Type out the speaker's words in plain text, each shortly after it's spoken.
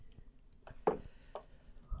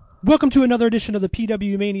Welcome to another edition of the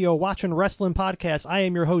PWMania Watching Rasslin Podcast. I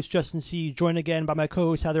am your host, Justin C., joined again by my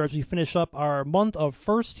co-host, Heather, as we finish up our month of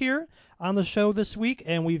first here on the show this week.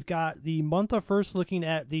 And we've got the month of first looking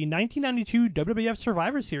at the 1992 WWF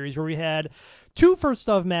Survivor Series, where we had two first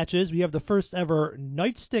of matches. We have the first ever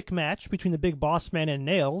Nightstick Match between the Big Boss Man and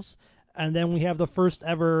Nailz. And then we have the first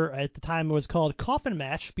ever, at the time it was called Coffin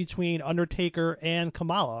Match, between Undertaker and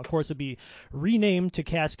Kamala. Of course, it'd be renamed to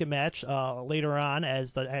Casket Match later on,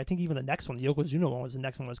 as I think even the next one, the Yokozuna one, was the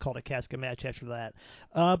next one, was called a Casket Match after that.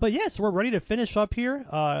 But yeah, so we're ready to finish up here.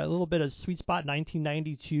 A little bit of Sweet Spot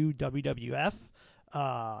 1992 WWF.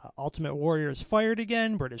 Ultimate Warrior is fired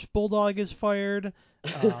again. British Bulldog is fired.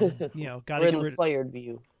 Got to get rid of fired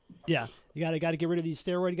view. Yeah, you got to get rid of these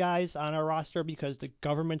steroid guys on our roster because the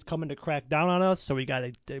government's coming to crack down on us. So we got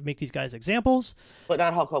to make these guys examples. But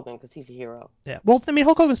not Hulk Hogan because he's a hero. Yeah, well, I mean,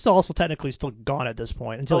 Hulk Hogan's still also technically still gone at this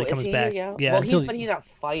point until he comes back. Yeah. Well, he's not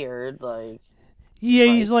fired. Yeah,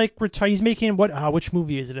 he's retired. He's making which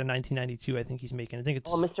movie is it in 1992? I think he's making. I think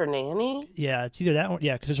it's. Oh, Mr. Nanny? Yeah, it's either that one.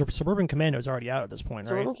 Yeah, because Suburban Commando is already out at this point,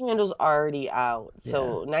 right? Suburban Commando's already out.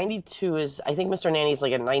 So 92 is, I think Mr. Nanny's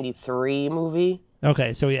like a 93 movie.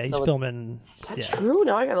 Okay, so yeah, he's filming. Is that true?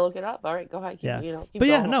 No, I gotta look it up. All right, go ahead.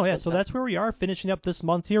 So that's where we are finishing up this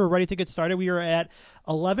month here. We're ready to get started. We are at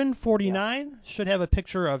 11:49. Yeah. Should have a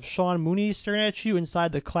picture of Sean Mooney staring at you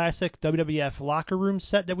inside the classic WWF locker room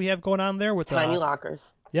set that we have going on there with tiny lockers.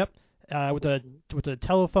 Yep, with the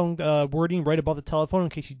telephone wording right above the telephone in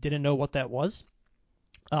case you didn't know what that was.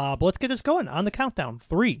 But let's get this going on the countdown.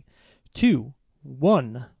 3, 2,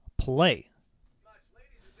 1, play.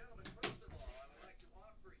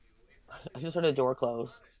 I just heard a door close.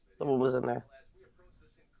 Someone was in there.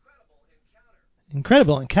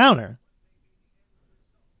 Incredible encounter.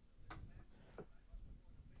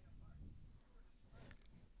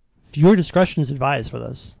 Viewer discretion is advised for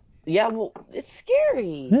this. Yeah, well, it's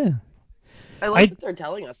scary. Yeah. I like that they're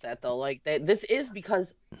telling us that, though. This is because,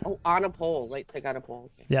 on a pole. Take on a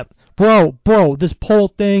pole. Okay. Yep. Bro, this pole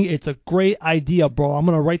thing, it's a great idea, bro. I'm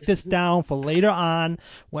going to write this down for later on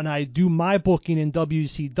when I do my booking in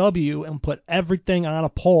WCW and put everything on a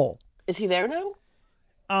pole. Is he there now?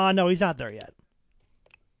 No, he's not there yet.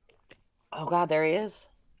 Oh, God, there he is.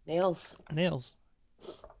 Nailz.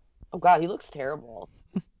 Oh, God, he looks terrible.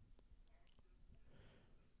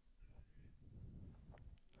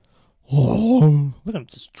 Oh, look at him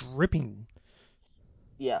just dripping.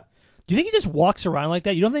 Yeah. Do you think he just walks around like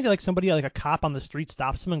that? You don't think somebody like a cop on the street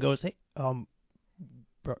stops him and goes, "Hey, are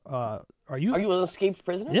you an escaped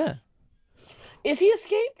prisoner?" Yeah. Is he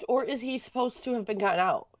escaped or is he supposed to have been gotten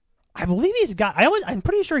out? I believe I'm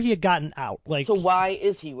pretty sure he had gotten out. So why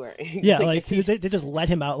is he wearing? Yeah, they just let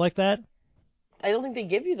him out like that. I don't think they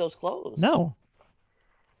give you those clothes. No.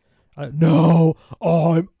 No,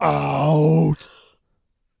 I'm out.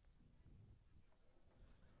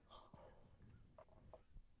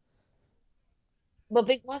 But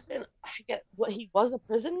Big Boss Man, he was a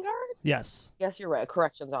prison guard? Yes. Yes, you're right. A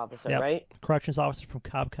corrections officer, right? Corrections officer from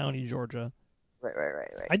Cobb County, Georgia. Right.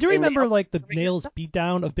 I do remember the Nailz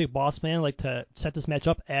beatdown of Big Boss Man, to set this match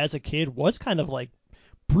up as a kid, was kind of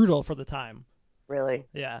brutal for the time. Really?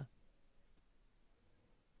 Yeah.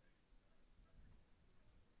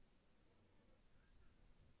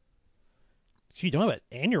 You don't have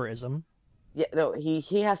an aneurysm. Yeah, no, he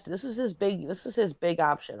has to. This is his big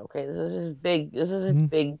option. Okay, this is his big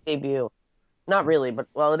debut. Not really, but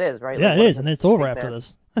it is, right? Yeah, it is, and it's over after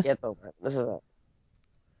this. Yeah, it's over. This is it.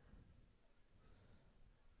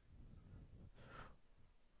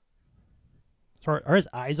 Sorry, are his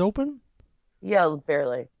eyes open? Yeah,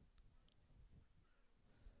 barely.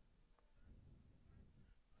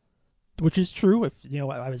 Which is true. If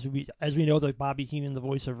as we know, that Bobby Heenan, the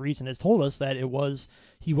voice of reason, has told us that he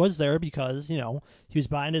was there because he was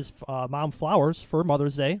buying his mom flowers for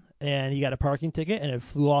Mother's Day, and he got a parking ticket, and it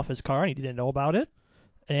flew off his car, and he didn't know about it,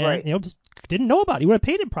 and just didn't know about it. He would have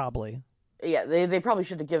paid it probably. Yeah, they probably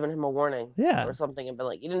should have given him a warning. Yeah. Or something, and been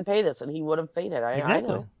like, "You didn't pay this," and he would have paid it. Exactly. I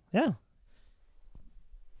know. Yeah.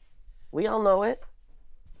 We all know it.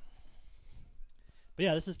 But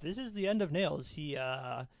yeah, this is the end of Nailz.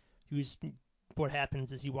 What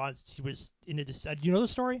happens is he was in a. Do you know the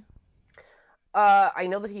story? I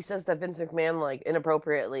know that he says that Vince McMahon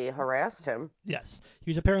inappropriately harassed him. Yes,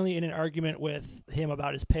 he was apparently in an argument with him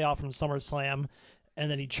about his payoff from SummerSlam, and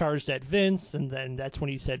then he charged at Vince, and then that's when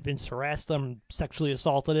he said Vince harassed him, sexually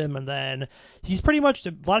assaulted him, and then he's pretty much,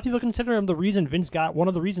 a lot of people consider him one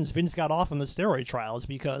of the reasons Vince got off in the steroid trial is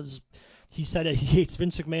because he said he hates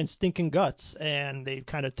Vince McMahon's stinking guts, and they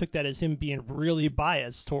kind of took that as him being really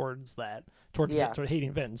biased towards that, toward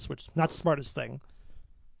hating Vince, which is not the smartest thing.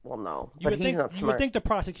 Well, no, You but would he's think not you would smart. think the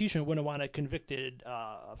prosecution wouldn't want a convicted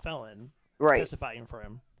felon Right. testifying for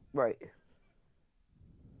him. Right.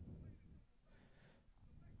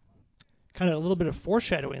 Kind of a little bit of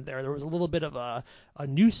foreshadowing there. There was a little bit of a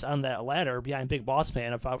noose on that ladder behind Big Boss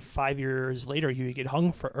Man. About 5 years later, he would get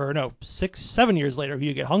hung for, or no, 7 years later, he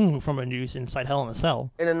would get hung from a noose inside Hell in a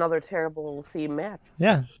Cell. In another terrible theme match.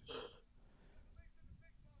 Yeah.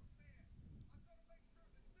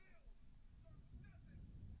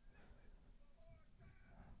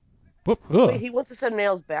 Wait, he wants to send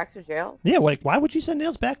Nailz back to jail? Yeah, like, why would you send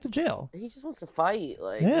Nailz back to jail? He just wants to fight.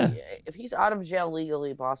 Like, Yeah. if he's out of jail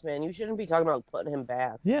legally, boss man, you shouldn't be talking about putting him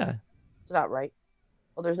back. Yeah. It's not right.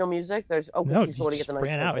 Oh, there's no music? Because No, he's he going to get just the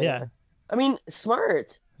ran Nightstick out, anyway. yeah. I mean,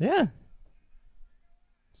 smart. Yeah.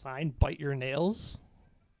 Sign, bite your nails.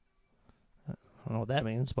 I don't know what that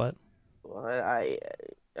means, but...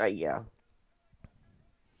 Yeah.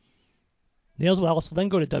 Nailz will also then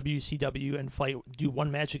go to WCW and do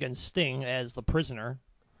one match against Sting as the prisoner.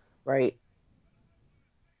 Right.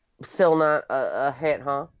 Still not a hit,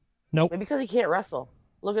 huh? Nope. Maybe because he can't wrestle.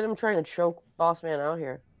 Look at him trying to choke Boss Man out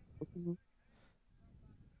here.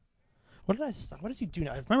 What does he do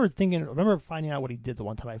now? I remember finding out what he did the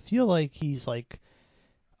one time. I feel like he's like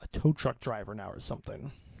a tow truck driver now or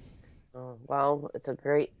something. Oh, well, it's a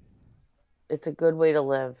good way to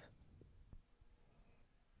live.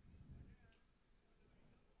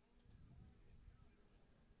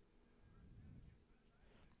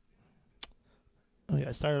 Oh yeah,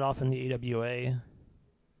 I started off in the AWA.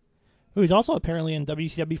 Oh, he's also apparently in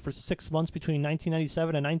WCW for 6 months between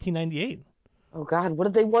 1997 and 1998. Oh God, what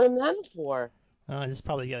did they want him then for? It's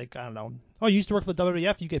probably like, I don't know. Oh, you used to work for the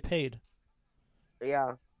WWF, you get paid.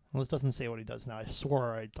 Yeah. Well, this doesn't say what he does now. I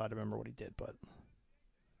swore I thought I remember what he did, but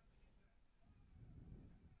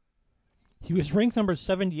he was ranked number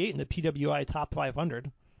 78 in the PWI Top 500.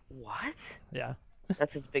 What? Yeah.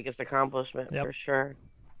 That's his biggest accomplishment Yep. for sure.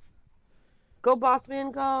 Go, boss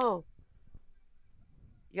man, go.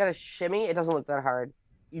 You gotta shimmy. It doesn't look that hard.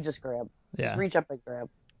 You just grab. Yeah. Just reach up and grab.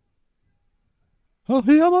 Oh,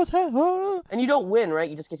 he almost had. Oh. And you don't win, right?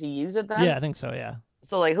 You just get to use it then? Yeah, I think so, yeah.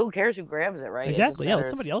 So, like, who cares who grabs it, right? Exactly, yeah. Let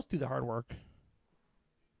somebody else do the hard work.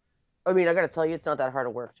 I mean, I gotta tell you, it's not that hard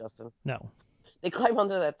to work, Justin. No. They climb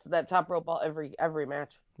under that top rope ball every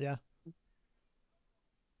match. Yeah.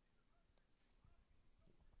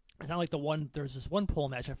 It's not like there's this one pole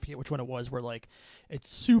match, I forget which one it was, where like it's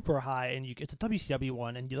super high and it's a WCW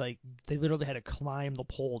one, and they literally had to climb the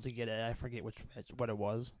pole to get it. I forget what it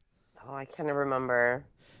was. Oh, I can't remember.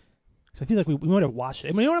 So I feel like we might have watched it.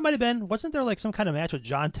 I mean, you know what it might have been? Wasn't there like some kind of match with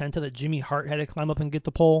John Tenta that Jimmy Hart had to climb up and get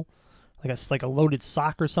the pole, like a loaded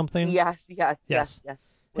sock or something? Yes. Yeah,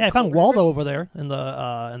 I found Cole Waldo over there in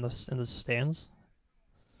the stands.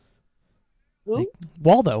 Who?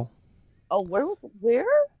 Waldo. Oh, where?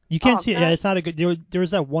 You can't see it. Yeah, it's not a good. There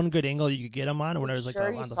was that one good angle you could get him on when it was like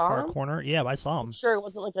sure on the far corner. Yeah, I saw him. Sure, it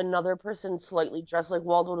wasn't like another person slightly dressed like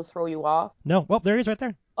Waldo to throw you off. No, well, there he is right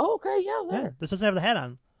there. Oh, okay, yeah, there. Yeah, this doesn't have the hat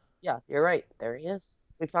on. Yeah, you're right. There he is.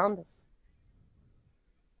 We found him.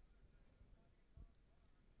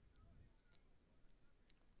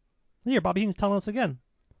 Here, Bobby Heenan's telling us again.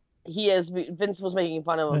 He is. Vince was making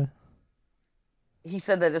fun of him. Yeah. He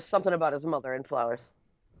said that there's something about his mother and flowers.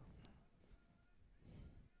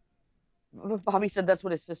 Bobby said that's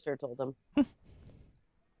what his sister told him.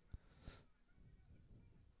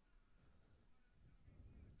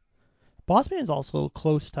 Bossman's also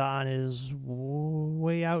close to on his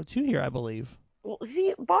way out too here, I believe. Well,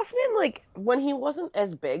 see, Bossman, like, when he wasn't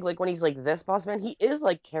as big, like, when he's like this Bossman, he is,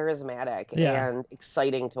 like, charismatic and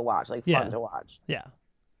exciting to watch, like, fun to watch. Yeah.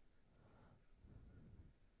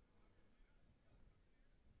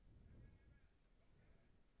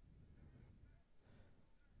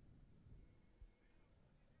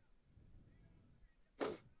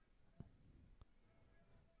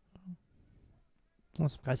 Oh,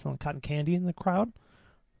 some guy selling cotton candy in the crowd.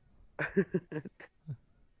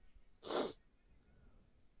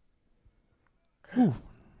 Ooh.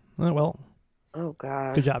 Oh, well. Oh,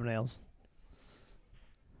 God. Good job, Nailz.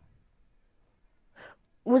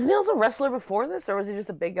 Was Nailz a wrestler before this, or was he just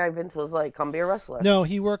a big guy Vince was like, come be a wrestler? No,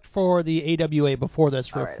 he worked for the AWA before this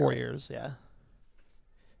for 4 years, yeah.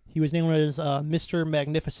 He was named as Mr.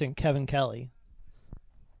 Magnificent Kevin Kelly.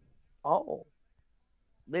 Oh.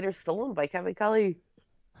 Later stolen by Kevin Kelly.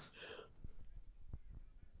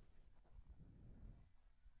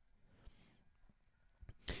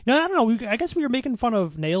 No, I don't know. I guess we were making fun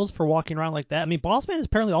of Nailz for walking around like that. I mean, Bossman is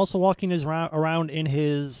apparently also walking around in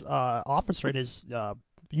his officer, in his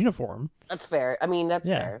uniform. That's fair. I mean, that's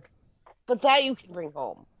fair. But that you can bring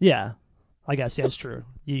home. Yeah. I guess that's true.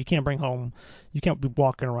 You can't bring home. You can't be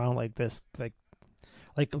walking around like this. Like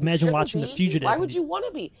imagine Shouldn't watching The be. Fugitive. Why would you want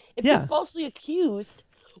to be? If you're Yeah. falsely accused,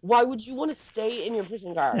 why would you want to stay in your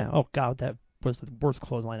prison guard? Yeah. Oh God, that was the worst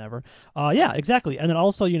clothesline ever. Yeah, exactly. And then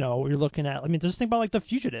also, you're looking at. I mean, just think about like The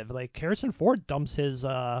Fugitive. Like Harrison Ford dumps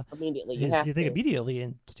Immediately, you his have thing to. immediately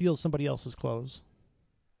and steals somebody else's clothes.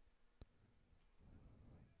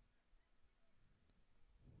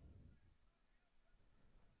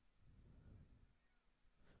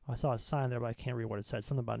 I saw a sign there, but I can't read what it said.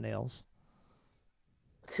 Something about Nailz.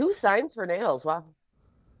 2 signs for Nailz. Wow.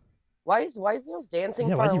 Why is Nailz dancing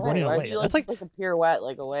Yeah, why is far he away? running Why is away? he like That's just like, like a pirouette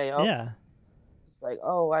like away? Oh, yeah, just like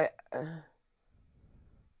oh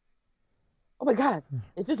my God!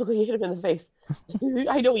 It physically hit him in the face.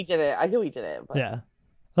 I know he did it. I know he did it. But yeah.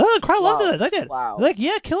 Oh, the crowd loves wow, it. Look at it. They're wow, like,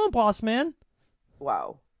 yeah, kill him, boss man.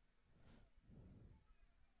 wow.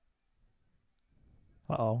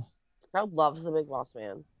 Uh-oh. Crowd loves the Big Boss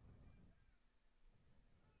Man.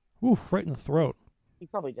 Oof, right in the throat. He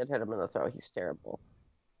probably did hit him in the throat. He's terrible.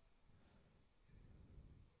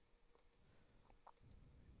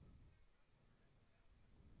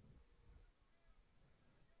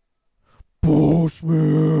 Boss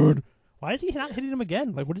man. Why is he not hitting him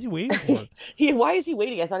again? Like, what is he waiting for? Why is he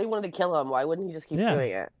waiting? I thought he wanted to kill him. Why wouldn't he just keep Yeah,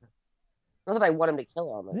 doing it? Not that I want him to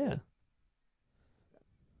kill him. I yeah. mean,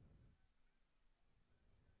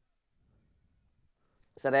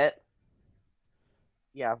 is that it?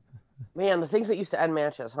 Yeah. Man, the things that used to end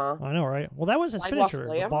matches, huh? I know, right? Well, that was his Sidewalk finisher.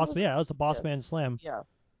 The slam? boss, yeah, that was the Yeah. boss man slam. Yeah.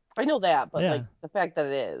 I know that, but Yeah. like the fact that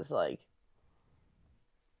it is, like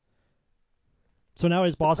So now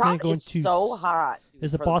is the boss man crowd going is to? so hot,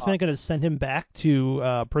 Is dude, the for the boss man boss. going to send him back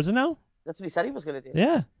to prison now? That's what he said he was gonna do.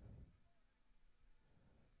 Yeah.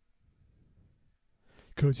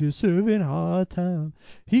 Cause you're serving hard time.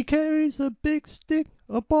 He carries a big stick,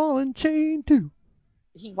 a ball and chain too.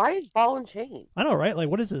 Why is ball and chain? I know, right? Like,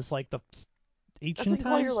 what is this? Like the That's what ancient you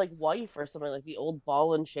call your times? like wife or something, like the old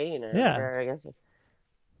ball and chain or Yeah. whatever. I guess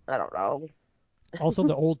I don't know. Also,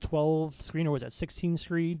 the old 12 screen, or was that 16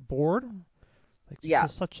 screen board? Like, it's Yeah.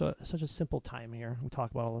 just such a simple time here. We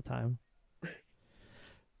talk about all the time.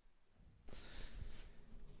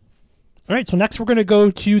 All right, so next we're going to go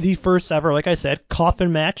to the first ever, like I said,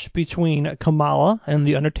 coffin match between Kamala and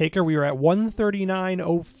The Undertaker. We were at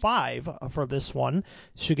 139.05 for this one.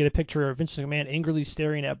 Should get a picture of Vince McMahon angrily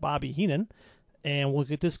staring at Bobby Heenan. And we'll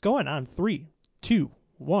get this going on 3, 2,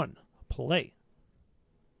 1, play.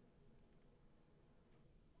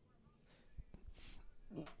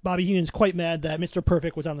 Bobby Heenan's quite mad that Mr.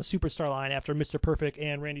 Perfect was on the Superstar line after Mr. Perfect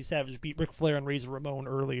and Randy Savage beat Ric Flair and Razor Ramon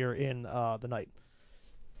earlier in the night.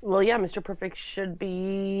 Well, yeah, Mr. Perfect should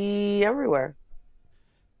be everywhere.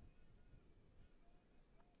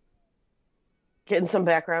 Getting some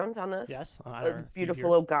background on this. Yes, on A our feed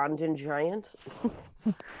beautiful here. Ugandan giant.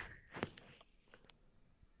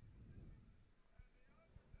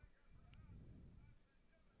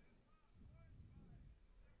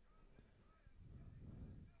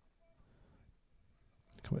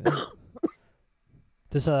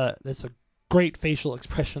 This a great facial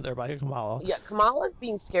expression there by Kamala. Yeah, Kamala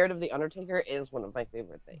being scared of the Undertaker is one of my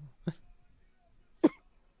favorite things.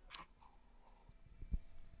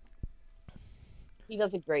 He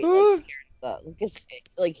does a great like scared of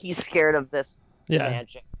like he's scared of this Yeah,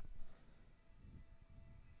 magic.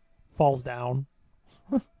 falls down.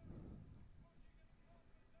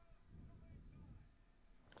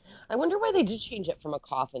 I wonder why they did change it from a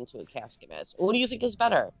coffin to a casket match. What do you think is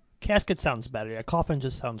better? Casket sounds better. Yeah, coffin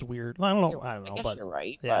just sounds weird. I don't know. You're, I don't I know, guess but you're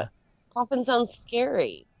right, yeah. but coffin sounds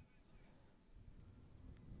scary.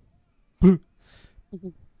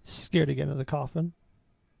 Scared to get into the coffin.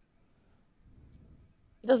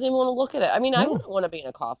 He doesn't even want to look at it. I mean, I No, wouldn't want to be in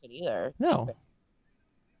a coffin either. no.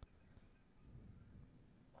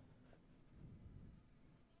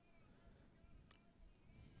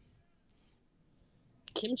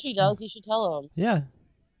 Kimchi does. You should tell him. Yeah.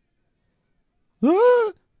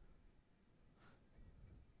 Ah!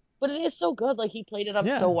 But it is so good. Like he played it up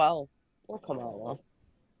so Yeah. well. Poor Kamala.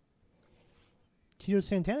 Tito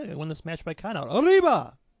Santana won this match by countout.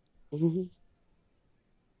 Arriba!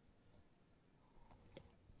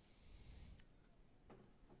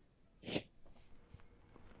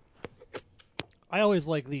 I always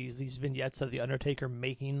like these vignettes of the Undertaker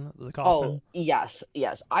making the Oh coffin. yes,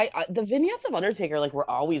 yes. I the vignettes of Undertaker like were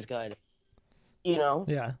always good. You know,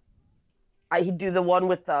 Yeah. he'd do the one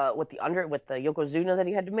with the Yokozuna that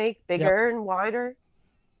he had to make Yep. bigger and wider.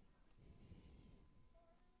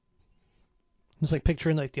 It's like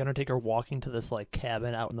picturing like the Undertaker walking to this like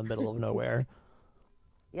cabin out in the middle of nowhere.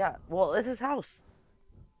 Yeah. Well, it's his house.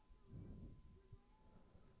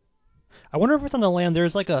 I wonder if it's on the land.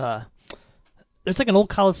 There's like an old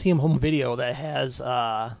Coliseum home video that has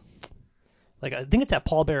like I think it's at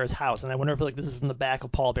Paul Bearer's house, and I wonder if like this is in the back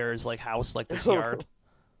of Paul Bearer's like house, like this yard.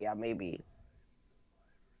 Yeah, maybe.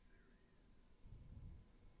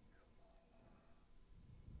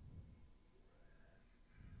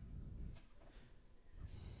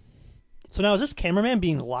 So now is this cameraman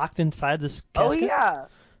being locked inside this casket? Oh yeah,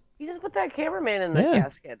 you just put that cameraman in the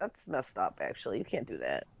casket. That's messed up. Actually, you can't do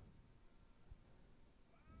that.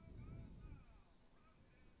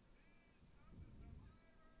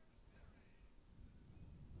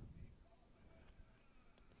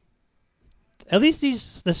 At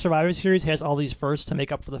least the Survivor Series has all these firsts to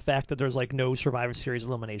make up for the fact that there's like no Survivor Series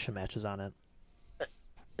elimination matches on it.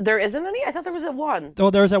 There isn't any? I thought there was a one. Oh,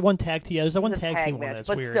 there's that one tag team. Yeah, there's that one tag team match, one that's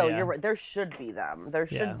but weird. Still, yeah. You're right. There should be them. There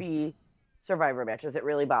should be Survivor matches. It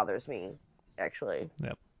really bothers me, actually.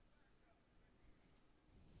 Yep.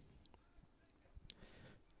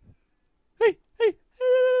 Hey, hey,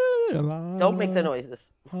 hey, don't make the noises.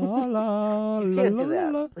 You can't do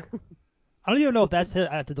that. I don't even know if that's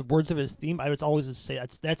the words of his theme. I would always just say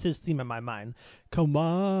that's his theme in my mind.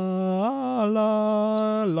 Kamala,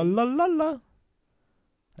 la la la la.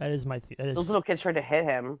 That is my theme. Those little kids tried to hit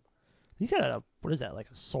him. He's got what is that, like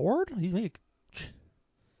a sword? He's like...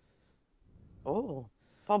 Oh,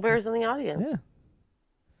 Paul Bearer's in the audience. Yeah. I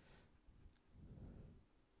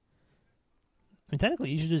mean, technically,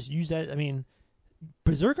 you should just use that. I mean,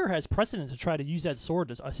 Berserker has precedent to try to use that sword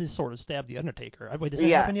as his sword to stab the Undertaker. Wait, does that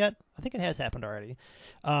happen yet? I think it has happened already.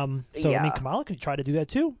 I mean, Kamala could try to do that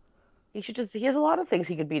too. He has a lot of things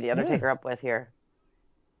he could beat the Undertaker up with here.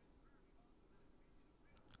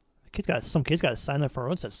 Some kid's got a sign there for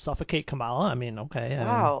once that suffocate Kamala. I mean, okay.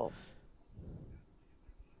 Wow.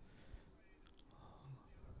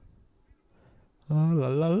 La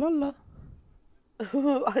la la la.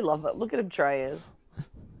 I love it. Look at him trying.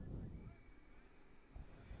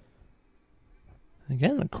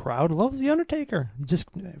 Again, the crowd loves the Undertaker. He just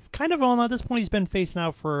kind of at this point. He's been face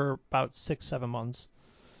now for about 6-7 months.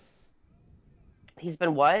 He's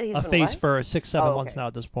been what? He's been face for 6-7 months now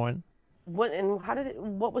at this point.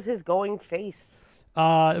 What was his going face?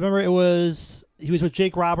 Remember, he was with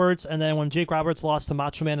Jake Roberts, and then when Jake Roberts lost to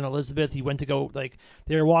Macho Man and Elizabeth, he went to go, like,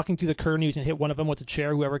 they were walking through the curtain, he was going to hit one of them with a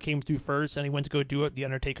chair, whoever came through first, and he went to go do it. The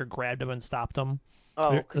Undertaker grabbed him and stopped him.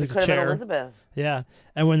 Oh, like could have been Elizabeth. Yeah,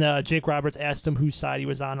 and when Jake Roberts asked him whose side he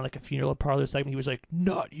was on, like a funeral parlor segment, he was like,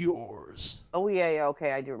 "Not yours." Oh yeah,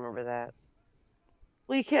 okay, I do remember that.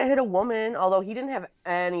 Well, you can't hit a woman, although he didn't have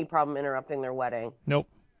any problem interrupting their wedding. Nope.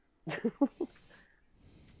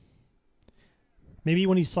 Maybe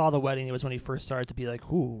when he saw the wedding, it was when he first started to be like,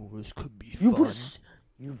 "Ooh, this could be fun."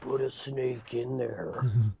 You put a snake in there.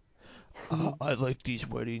 I like these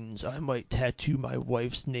weddings. I might tattoo my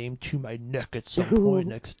wife's name to my neck at some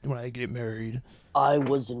point when I get married. I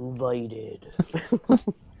was invited.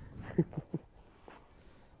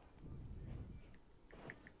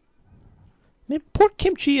 Man, poor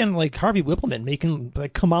Kimchi and like Harvey Whippleman making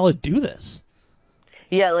like Kamala do this.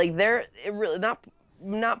 Yeah, like they're really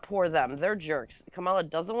not poor them. They're jerks. Kamala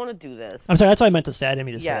doesn't want to do this. I'm sorry, that's what I meant to say. I didn't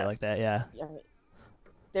mean to say it like that. Yeah.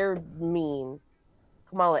 They're mean.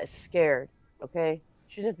 Kamala is scared. Okay,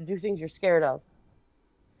 she doesn't have to do things you're scared of.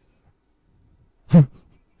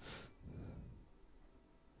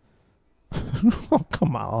 Oh,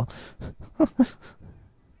 Kamala.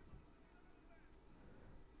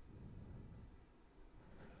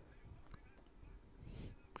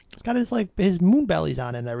 He's got his moon bellies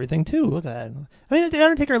on and everything too. Look at that. I mean, the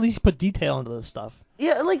Undertaker at least put detail into this stuff.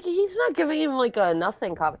 Yeah, like he's not giving him like a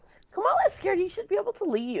nothing comment. Kamala's scared. He should be able to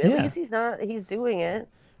leave. At least he's not. He's doing it.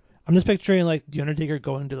 I'm just picturing like the Undertaker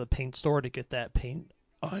going to the paint store to get that paint.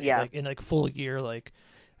 Like in like full gear. Like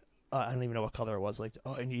I don't even know what color it was. Like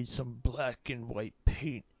I need some black and white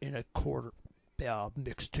paint in a quarter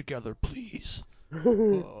mixed together, please.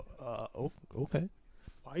 Okay.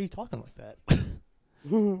 Why are you talking like that?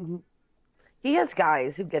 He has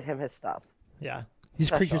guys who get him his stuff. Yeah, he's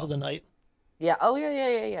Creatures of the Night. Yeah. Oh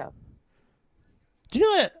yeah. Do you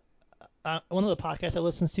know that one of the podcasts I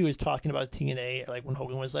listened to is talking about TNA, like when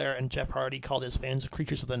Hogan was there, and Jeff Hardy called his fans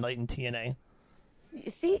Creatures of the Night in TNA.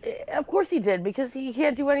 See, of course he did, because he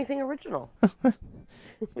can't do anything original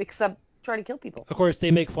except try to kill people. Of course,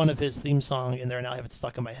 they make fun of his theme song in there, and I have it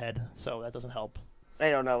stuck in my head, so that doesn't help. I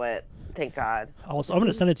don't know it. Thank God. I'm going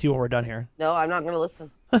to send it to you when we're done here. No, I'm not going to listen.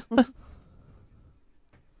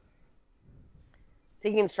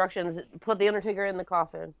 Taking instructions, put the Undertaker in the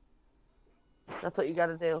coffin. That's what you got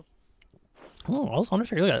to do. Oh, also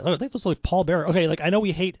Undertaker. Look at that. I think those are like Paul Bearer. Okay, like I know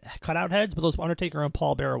we hate cutout heads, but those Undertaker and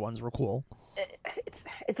Paul Bearer ones were cool.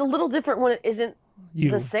 It's a little different when it isn't the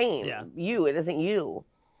You. same. Yeah. It isn't you.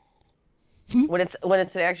 when it's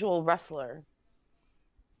an actual wrestler.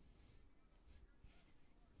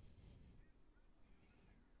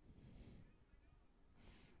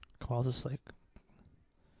 Kamala's just like,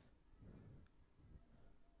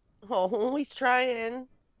 Oh, he's trying.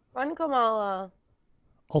 Run, Kamala.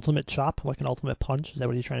 ultimate chop, like an ultimate punch. Is that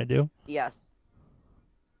what he's trying to do? Yes.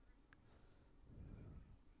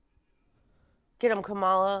 Get him,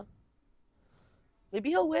 Kamala. Maybe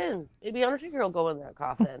he'll win. Maybe Undertaker will go in that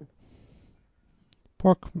coffin.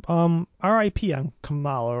 Poor, R.I.P. on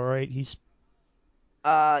Kamala, right? He's.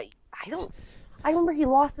 I don't. I remember he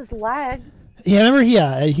lost his legs. Yeah, I remember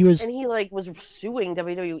he was. And he like was suing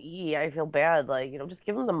WWE. I feel bad. Like, just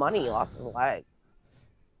give him the money. He lost his leg.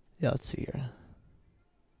 Yeah, let's see here.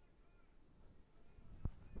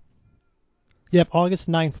 Yep, August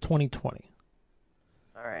 9th, 2020.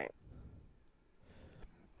 All right.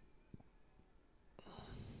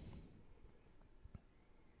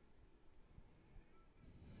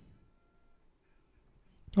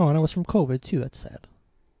 Oh, and it was from COVID, too. That's sad.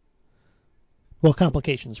 Well,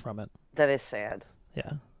 complications from it. That is sad.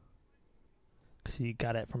 Yeah. Because he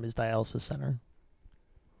got it from his dialysis center.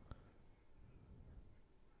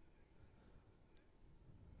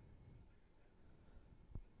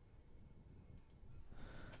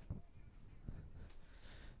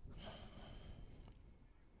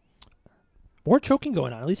 More choking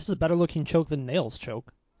going on. At least it's a better looking choke than Nailz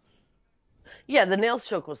choke. Yeah, the Nailz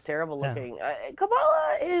choke was terrible Yeah. looking.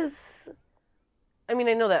 Kamala is. I mean,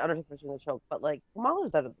 I know that Undertaker's doing the choke, but like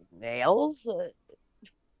Kamala's better than Nailz.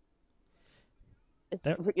 It's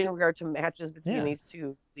They're, in regard to matches between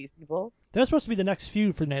yeah. these people. That was supposed to be the next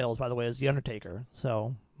feud for Nailz, by the way, as The Undertaker.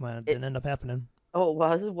 So, it It didn't end up happening. Oh, it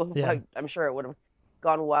was. Well, Yeah. I'm sure it would have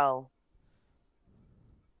gone well.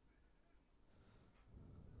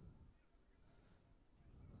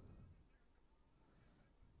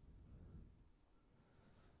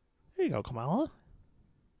 There you go, Kamala.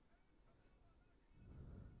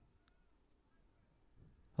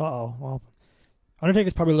 Uh-oh. Well,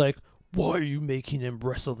 Undertaker's probably like, why are you making him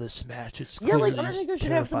wrestle this match? It's Yeah, like clearly he's Undertaker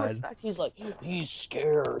should have some terrified. respect. He's like, he's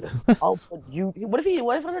scared. I'll put you. What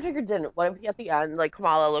if Undertaker didn't? What if he at the end, like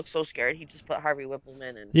Kamala looked so scared, he just put Harvey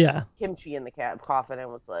Whippleman and Yeah. Kimchi in the coffin and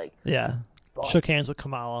was like, Yeah. Shook hands with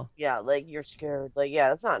Kamala. yeah, like you're scared. Like, yeah,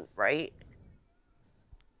 that's not right.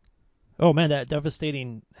 Oh, man, that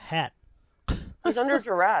devastating hat. He's under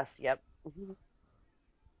duress. Yep.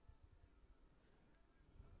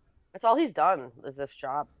 That's all he's done is this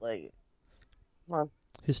job. Like, come on.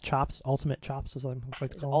 His chops, ultimate chops, as I like to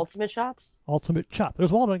His call them. ultimate chops. Ultimate chop.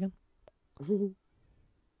 There's Waldo again.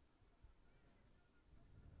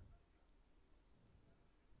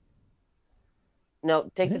 No,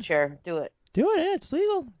 take the chair. Do it. Do it. Yeah, it's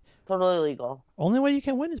legal. Totally legal. Only way you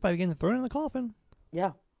can win is by getting thrown in the coffin.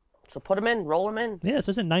 Yeah. So put him in, roll him in. Yeah, this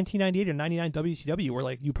isn't 1998 or 99 WCW where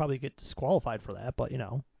like you probably get disqualified for that, but Yeah.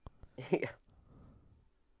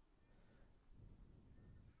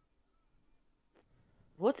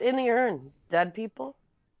 What's in the urn? Dead people?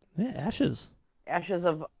 Yeah, ashes. Ashes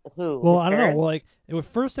of who? Well, His I don't know. parents? Well, like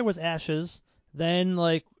first there was ashes, then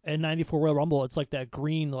like in '94 Royal Rumble, it's like that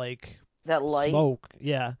green like That light? smoke.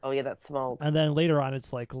 Yeah. Oh yeah, that smoke. And then later on,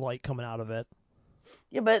 it's like light coming out of it.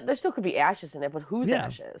 Yeah, but there still could be ashes in it. But whose Yeah.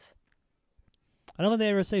 ashes? I don't think they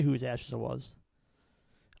ever say whose ashes it was.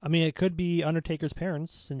 I mean, it could be Undertaker's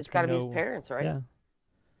parents, since It's we got to be his know. parents, right? Yeah.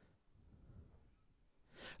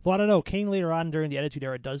 Well, I don't know. Kane later on during the Attitude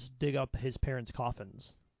Era does dig up his parents'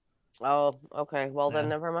 coffins. Oh, okay. Well, Yeah. then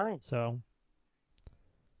never mind. So.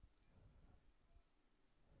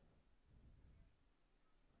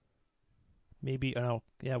 Maybe, oh,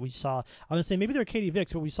 yeah, we saw. I was going to say maybe they're Katie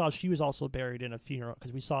Vick's, but we saw she was also buried in a funeral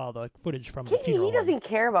because we saw the footage from the funeral. He doesn't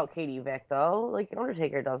care about Katie Vick, though. Like,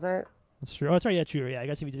 Undertaker doesn't. That's true. Oh, that's right. Yeah, true. Yeah, I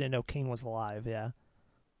guess if you didn't know Kane was alive, yeah.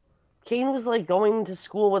 Kane was, like, going to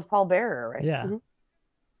school with Paul Bearer, right? Yeah. Mm-hmm.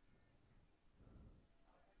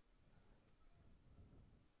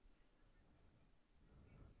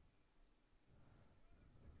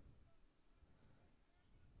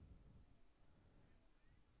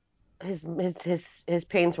 His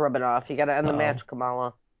pain's rubbing off. You got to end the match,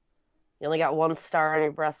 Kamala. You only got one star on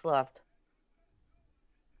your breast left.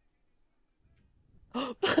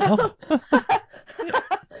 Oh.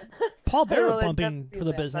 Paul Bearer Well, bumping for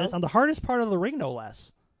the business on the hardest part of the ring, no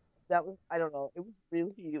less. That was, I don't know. It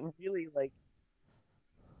was really like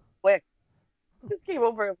quick. Just came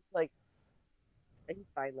over. It was like, he's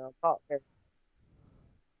fine now. Paul Bearer.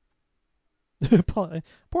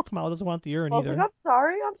 Poor Kamala doesn't want the urn Paul's either. like,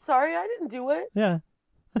 I'm sorry. I didn't do it. Yeah.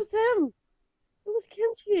 It was him.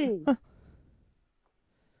 was kimchi. To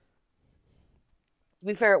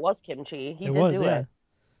be fair, it was kimchi. He It did was, do yeah. it.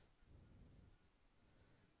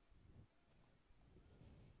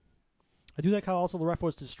 I do like how also the ref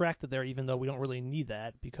was distracted there, even though we don't really need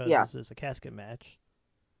that because Yeah. this is a casket match.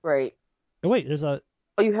 Right. Oh, wait, there's a...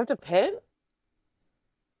 Oh, you have to pin?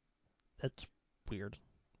 That's weird.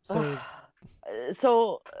 So...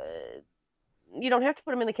 So, you don't have to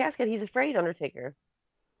put him in the casket. He's afraid, Undertaker.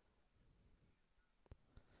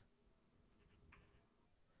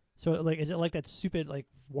 So, like, is it like that stupid, like,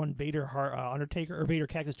 one Vader Undertaker or Vader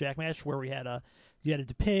Cactus Jack match where you had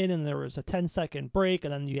to pin and there was a 10-second break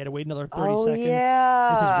and then you had to wait another 30 Oh, seconds? This is weird.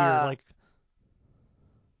 yeah. Like,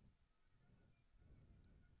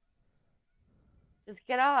 Just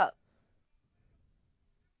get up.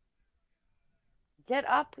 Get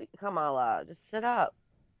up, Kamala. Just sit up.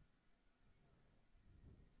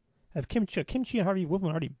 have Kimchi and Harvey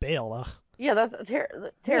Whippleman already bailed. Ugh. Yeah, that's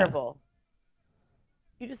terrible.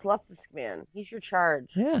 You just left this man. He's your charge.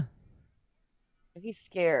 Yeah. And he's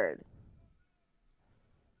scared.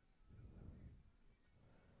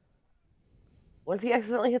 What if he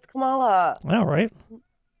accidentally hits Kamala? All right. You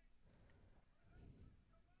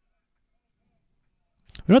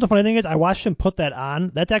know what the funny thing is? I watched him put that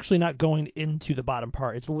on. That's actually not going into the bottom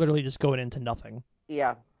part. It's literally just going into nothing.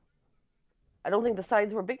 Yeah. I don't think the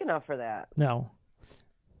sides were big enough for that. No.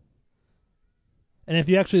 And if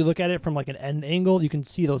you actually look at it from like an end angle, you can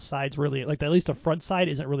see those sides really, like at least the front side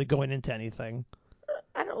isn't really going into anything.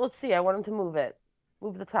 Let's see. I want him to move it.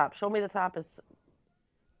 Move the top. Show me the top is.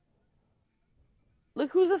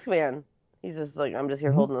 Look, who's this man? He's just like, I'm just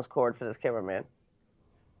here holding this cord for this cameraman.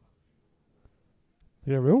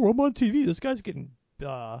 Yeah, I'm on TV. This guy's getting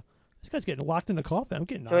locked in a coffin. I'm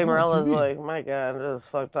getting Joey on Morella's TV. like, my God, this is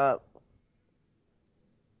fucked up.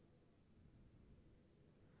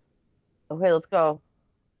 Okay, let's go.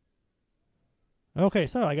 Okay,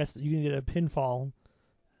 so I guess you needed a pinfall.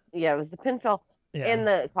 Yeah, it was the pinfall in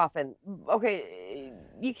the coffin. Okay,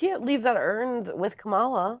 you can't leave that urn with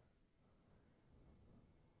Kamala.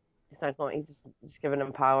 He's not going. He's just giving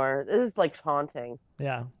him power. This is like taunting.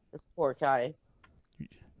 Yeah. This poor guy.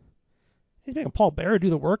 He's making Paul Bearer do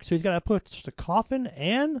the work, so he's got to put just a coffin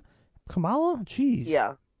and Kamala? Jeez.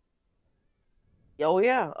 Yeah. Oh,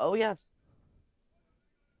 yeah. Oh, yes.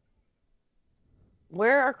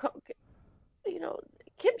 Where are,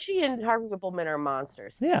 Kimchi and Harvey Whippleman are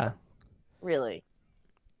monsters. Yeah. Really.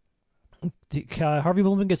 Harvey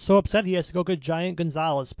Whippleman gets so upset he has to go get Giant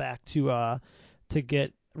Gonzalez back to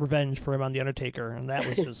get revenge for him on the Undertaker, and that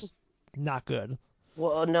was just not good.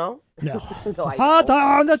 Well, no. No. No, I know. The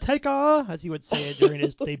Undertaker, as he would say it during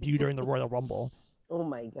his debut during the Royal Rumble. Oh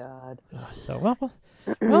my God. So well,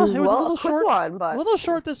 it was a little short. But... A little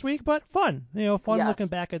short this week, but fun. Fun yes. looking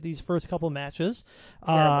back at these first couple matches.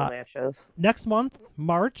 Terrible matches. Next month,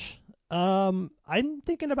 March. I'm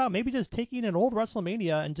thinking about maybe just taking an old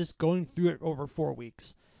WrestleMania and just going through it over 4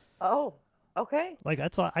 weeks. Oh, okay. Like I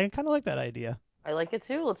kind of like that idea. I like it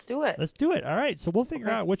too. Let's do it. Let's do it. All right. So we'll figure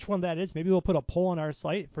out which one that is. Maybe we'll put a poll on our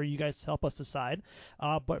site for you guys to help us decide.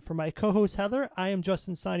 But for my co-host Heather, I am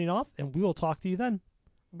Justin signing off, and we will talk to you then.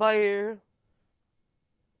 Bye.